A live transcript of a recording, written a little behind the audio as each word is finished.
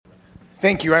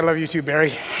Thank you. I love you too,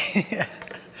 Barry.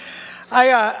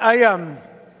 I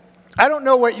don't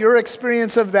know what your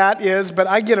experience of that is, but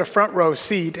I get a front row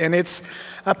seat, and it's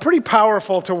pretty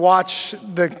powerful to watch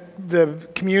the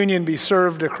communion be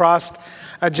served across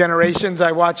generations.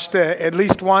 I watched at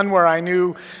least one where I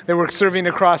knew they were serving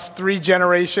across 3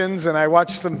 generations, and I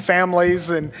watched some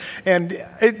families,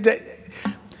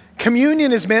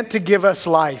 communion is meant to give us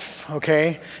life,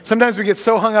 okay? Sometimes we get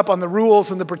so hung up on the rules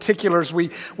and the particulars,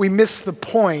 we miss the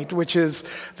point, which is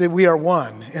that we are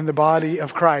one in the body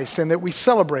of Christ and that we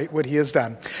celebrate what he has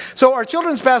done. So our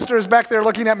children's pastor is back there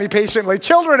looking at me patiently.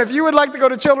 Children, if you would like to go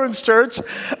to children's church,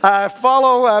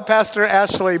 follow Pastor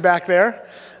Ashley back there.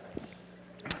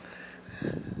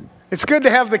 It's good to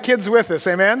have the kids with us,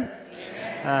 amen?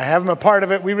 Have them a part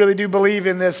of it. We really do believe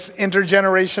in this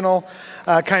intergenerational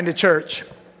kind of church.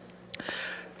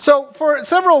 So for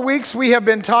several weeks, we have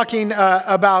been talking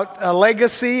about a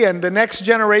legacy and the next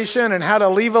generation and how to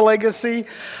leave a legacy.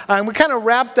 And we kind of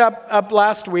wrapped up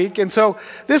last week. And so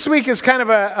this week is kind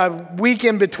of a week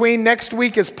in between. Next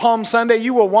week is Palm Sunday.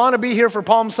 You will want to be here for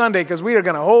Palm Sunday because we are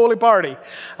going to holy party.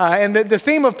 And the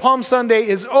theme of Palm Sunday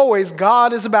is always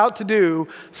God is about to do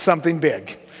something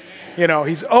big. You know,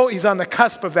 he's on the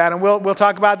cusp of that, and we'll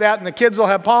talk about that, and the kids will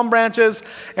have palm branches,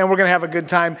 and we're going to have a good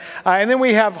time. And then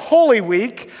we have Holy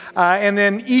Week, and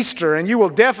then Easter, and you will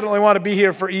definitely want to be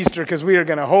here for Easter because we are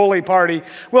going to holy party.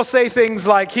 We'll say things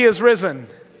like, he is risen.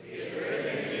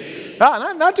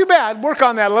 Not too bad. Work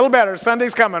on that a little better.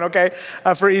 Sunday's coming, okay,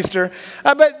 for Easter.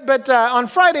 But on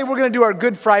Friday, we're going to do our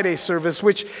Good Friday service,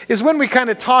 which is when we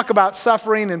kind of talk about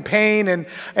suffering and pain and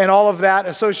all of that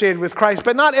associated with Christ.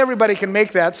 But not everybody can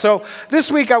make that. So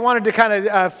this week, I wanted to kind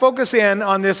of focus in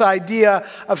on this idea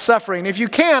of suffering. If you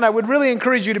can, I would really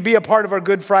encourage you to be a part of our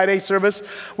Good Friday service.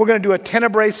 We're going to do a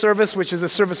Tenebrae service, which is a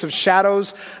service of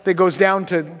shadows that goes down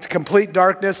to complete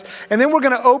darkness. And then we're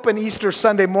going to open Easter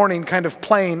Sunday morning kind of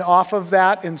playing off of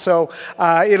that, and so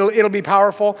it'll be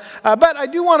powerful. But I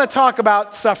do want to talk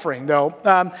about suffering, though.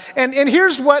 And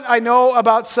here's what I know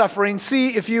about suffering. See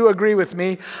if you agree with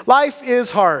me. Life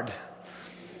is hard.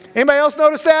 Anybody else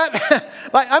notice that?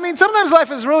 Sometimes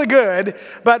life is really good,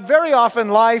 but very often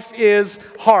life is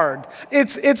hard.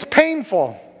 It's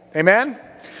painful. Amen?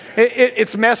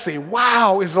 It's messy.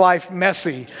 Wow, is life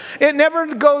messy. It never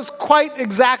goes quite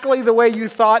exactly the way you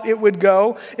thought it would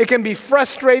go. It can be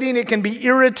frustrating. It can be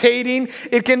irritating.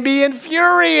 It can be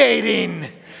infuriating.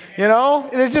 You know,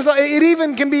 it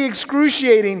even can be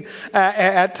excruciating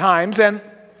at times. And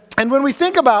when we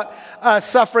think about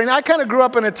suffering, I kind of grew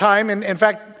up in a time, and in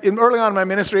fact, early on in my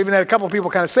ministry, I even had a couple of people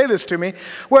kind of say this to me,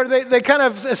 where they kind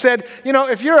of said, you know,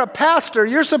 if you're a pastor,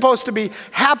 you're supposed to be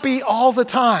happy all the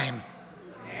time.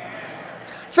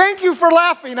 Thank you for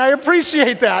laughing. I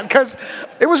appreciate that because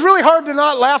it was really hard to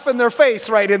not laugh in their face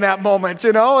right in that moment,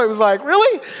 you know. It was like,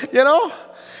 really? You know?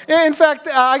 In fact,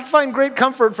 I find great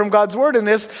comfort from God's word in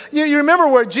this. You remember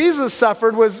where Jesus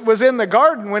suffered was in the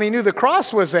garden when he knew the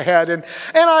cross was ahead. And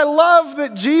I love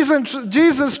that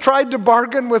Jesus tried to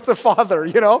bargain with the Father,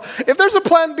 you know. If there's a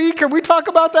plan B, can we talk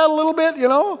about that a little bit, you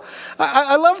know?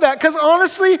 I love that because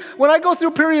honestly, when I go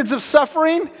through periods of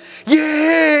suffering,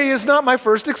 yay is not my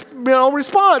first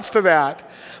response to that.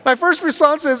 My first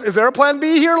response is there a plan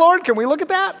B here, Lord? Can we look at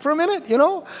that for a minute, you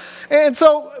know? And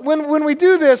so when we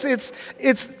do this,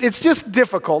 it's just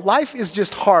difficult. Life is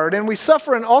just hard, and we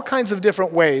suffer in all kinds of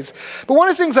different ways. But one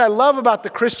of the things I love about the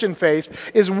Christian faith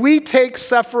is we take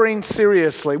suffering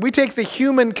seriously. We take the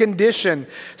human condition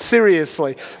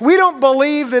seriously. We don't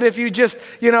believe that if you just,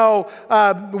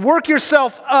 work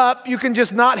yourself up, you can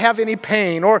just not have any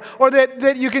pain, or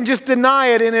that you can just deny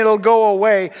it and it'll go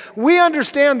away. We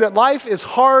understand that life is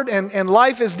hard and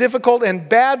life is difficult and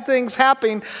bad things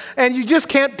happen, and you just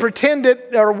can't pretend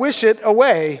it or wish it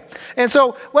away. And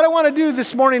so what I want to do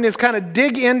this morning is kind of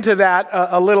dig into that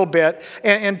a little bit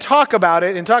and talk about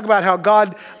it and talk about how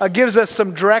God gives us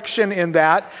some direction in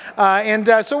that.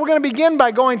 So we're going to begin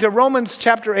by going to Romans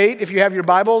chapter 8, if you have your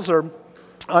Bibles or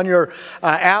on your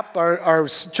app, our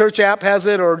church app has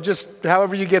it, or just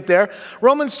however you get there.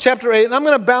 Romans chapter 8, and I'm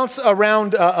going to bounce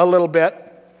around a little bit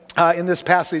in this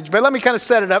passage, but let me kind of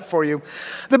set it up for you.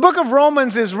 The book of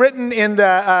Romans is written in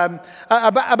the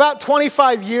about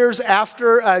 25 years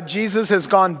after Jesus has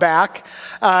gone back,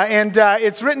 and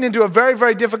it's written into a very,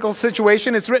 very difficult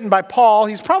situation. It's written by Paul.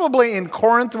 He's probably in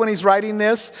Corinth when he's writing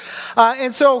this,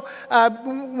 and so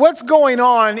what's going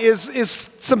on is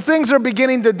some things are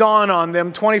beginning to dawn on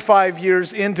them 25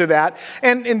 years into that,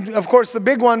 and of course the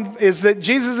big one is that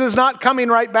Jesus is not coming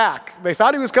right back. They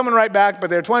thought he was coming right back, but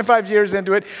they're 25 years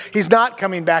into it. he's not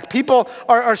coming back. People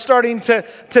are starting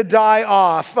to die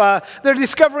off. They're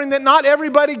discovering that not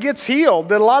everybody gets healed,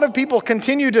 that a lot of people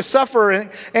continue to suffer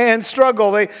and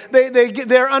struggle.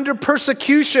 They're under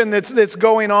persecution that's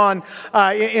going on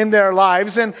in their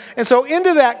lives. And so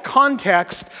into that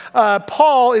context,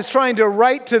 Paul is trying to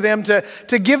write to them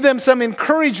to give them some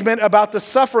encouragement about the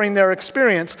suffering they're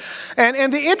experiencing.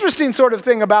 And the interesting sort of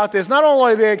thing about this, not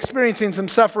only are they experiencing some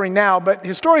suffering now, but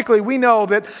historically we know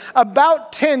that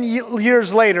about 10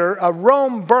 years later,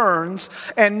 Rome burns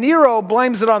and Nero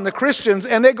blames it on the Christians,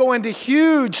 and they go into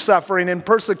huge suffering and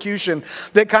persecution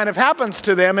that kind of happens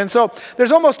to them. And so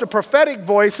there's almost a prophetic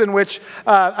voice in which,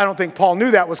 I don't think Paul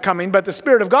knew that was coming, but the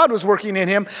Spirit of God was working in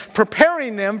him,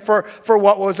 preparing them for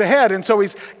what was ahead. And so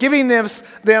he's giving them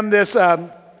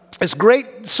this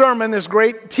great sermon, this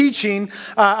great teaching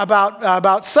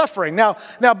about suffering. Now,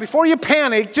 before you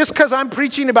panic, just because I'm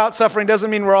preaching about suffering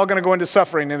doesn't mean we're all going to go into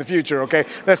suffering in the future. Okay,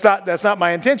 that's not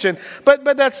my intention. But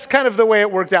that's kind of the way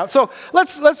it worked out. So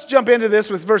let's jump into this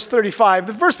with verse 35.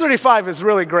 The verse 35 is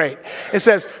really great. It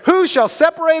says, "Who shall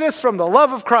separate us from the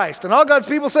love of Christ?" And all God's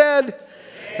people said,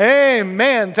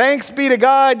 Amen. Thanks be to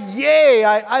God. Yay.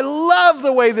 I love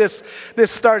the way this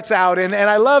starts out. And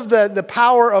I love the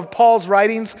power of Paul's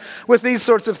writings with these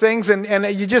sorts of things. And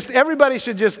everybody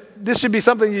this should be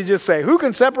something you just say. Who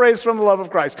can separate us from the love of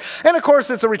Christ? And of course,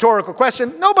 it's a rhetorical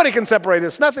question. Nobody can separate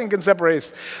us. Nothing can separate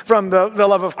us from the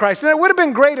love of Christ. And it would have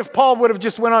been great if Paul would have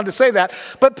just went on to say that.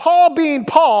 But Paul being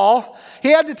Paul,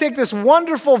 he had to take this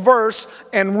wonderful verse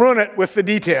and ruin it with the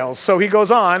details. So he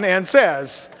goes on and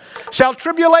says, "Shall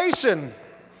tribulation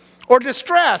or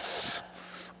distress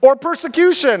or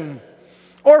persecution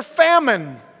or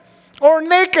famine or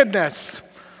nakedness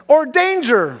or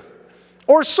danger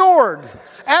or sword,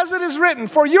 as it is written,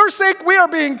 for your sake we are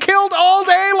being killed all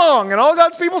day long." And all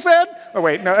God's people said, oh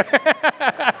wait, no.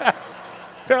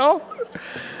 No.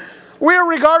 "We are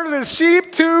regarded as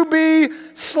sheep to be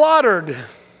slaughtered."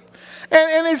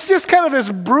 And it's just kind of this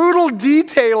brutal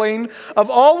detailing of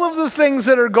all of the things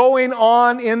that are going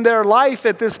on in their life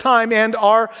at this time and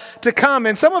are to come.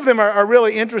 And some of them are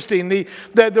really interesting.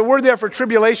 The word there for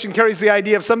tribulation carries the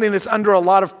idea of something that's under a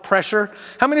lot of pressure.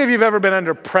 How many of you have ever been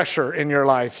under pressure in your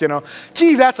life?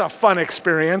 Gee, that's a fun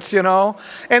experience,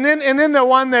 And then the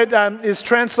one that is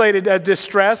translated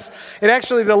distress,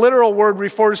 the literal word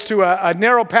refers to a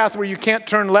narrow path where you can't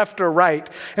turn left or right.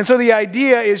 And so the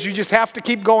idea is you just have to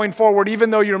keep going forward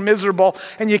even though you're miserable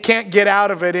and you can't get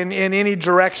out of it in any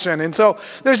direction. And so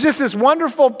there's just this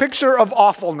wonderful picture of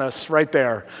awfulness right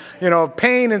there, of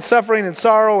pain and suffering and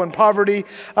sorrow and poverty.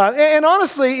 And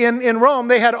honestly, in Rome,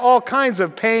 they had all kinds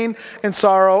of pain and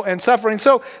sorrow and suffering.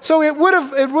 So it would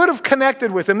have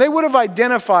connected with them. They would have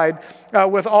identified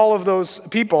with all of those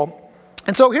people.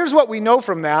 And so here's what we know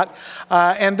from that,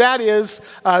 and that is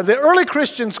the early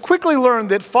Christians quickly learned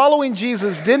that following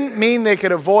Jesus didn't mean they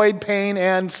could avoid pain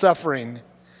and suffering.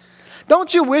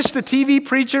 Don't you wish the TV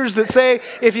preachers that say,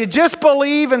 if you just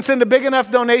believe and send a big enough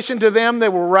donation to them, they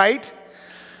were right?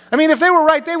 I mean, if they were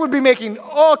right, they would be making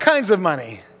all kinds of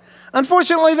money.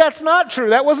 Unfortunately, that's not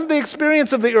true. That wasn't the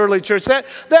experience of the early church. That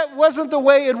wasn't the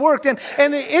way it worked. And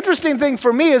the interesting thing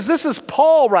for me is this is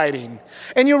Paul writing.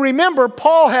 And you remember,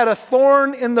 Paul had a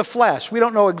thorn in the flesh. We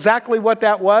don't know exactly what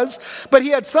that was, but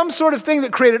he had some sort of thing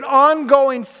that created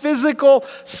ongoing physical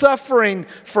suffering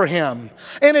for him.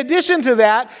 In addition to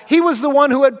that, he was the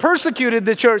one who had persecuted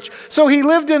the church. So he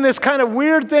lived in this kind of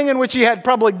weird thing in which he had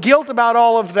probably guilt about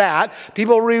all of that.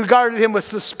 People regarded him with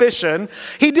suspicion.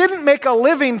 He didn't make a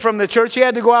living from the church. He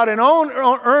had to go out and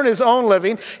earn his own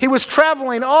living. He was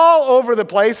traveling all over the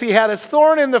place. He had his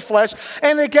thorn in the flesh,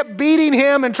 and they kept beating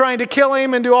him and trying to kill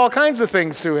him and do all kinds of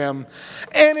things to him.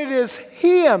 And it is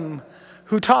him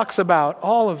who talks about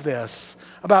all of this,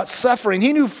 about suffering.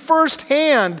 He knew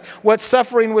firsthand what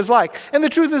suffering was like. And the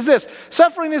truth is this,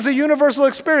 suffering is a universal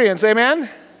experience, amen?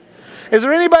 Is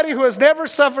there anybody who has never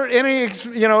suffered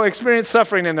experienced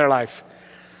suffering in their life?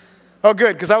 Oh,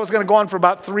 good, because I was going to go on for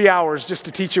about 3 hours just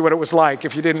to teach you what it was like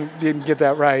if you didn't get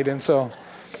that right. And so,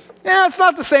 it's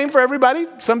not the same for everybody.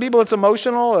 Some people it's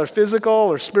emotional or physical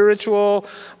or spiritual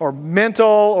or mental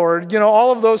or,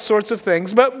 all of those sorts of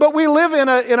things. But we live in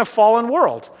a fallen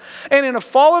world. And in a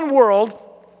fallen world,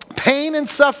 pain and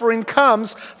suffering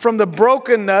comes from the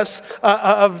brokenness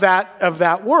of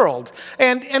that world.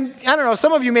 And I don't know,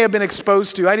 some of you may have been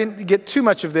exposed to, I didn't get too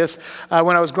much of this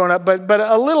when I was growing up, but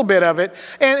a little bit of it.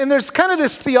 And there's kind of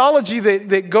this theology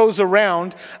that goes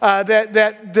around that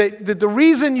the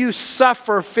reason you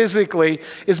suffer physically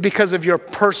is because of your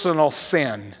personal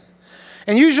sin.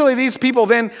 And usually these people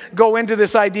then go into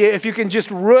this idea, if you can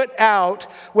just root out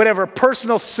whatever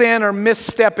personal sin or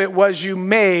misstep it was you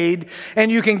made,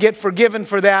 and you can get forgiven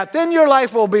for that, then your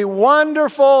life will be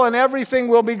wonderful and everything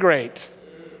will be great.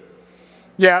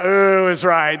 Yeah, ooh is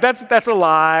right. That's a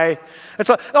lie.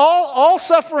 All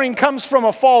suffering comes from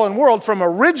a fallen world, from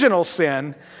original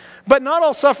sin, but not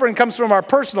all suffering comes from our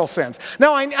personal sins.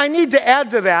 Now, I need to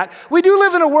add to that. We do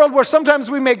live in a world where sometimes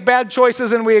we make bad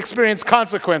choices and we experience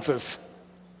consequences.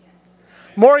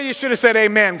 More, you should have said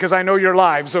amen, because I know your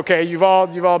lives, okay? You've all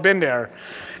been there.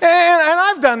 And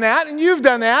I've done that, and you've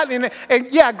done that.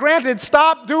 And yeah, granted,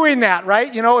 stop doing that,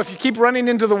 right? You know, if you keep running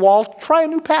into the wall, try a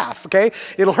new path, okay?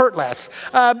 It'll hurt less.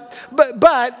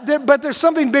 But there's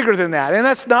something bigger than that. And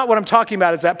that's not what I'm talking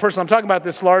about as that person. I'm talking about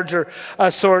this larger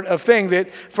sort of thing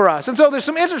that for us. And so there's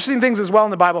some interesting things as well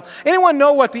in the Bible. Anyone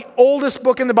know what the oldest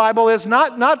book in the Bible is?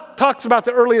 Not talks about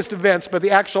the earliest events, but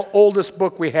the actual oldest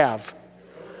book we have.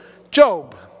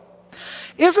 Job.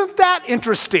 Isn't that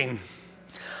interesting?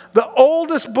 The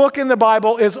oldest book in the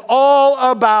Bible is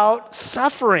all about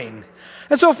suffering.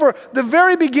 And so for the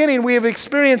very beginning, we have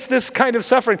experienced this kind of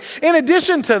suffering. In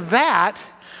addition to that,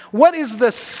 what is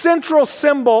the central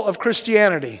symbol of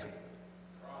Christianity?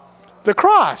 The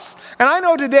cross. And I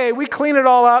know today we clean it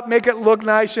all up, make it look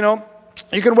nice, you know.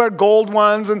 You can wear gold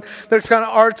ones, and there's kind of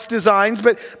arts designs.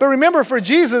 But remember, for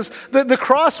Jesus, the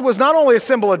cross was not only a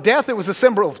symbol of death, it was a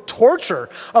symbol of torture,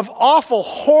 of awful,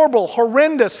 horrible,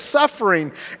 horrendous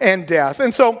suffering and death.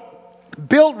 And so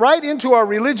built right into our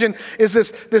religion is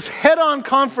this head-on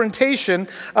confrontation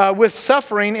with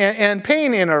suffering and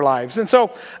pain in our lives. And so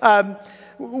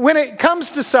when it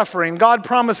comes to suffering, God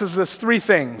promises us three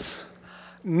things,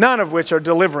 none of which are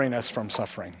delivering us from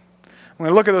suffering. I'm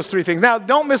going to look at those three things. Now,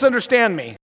 don't misunderstand me.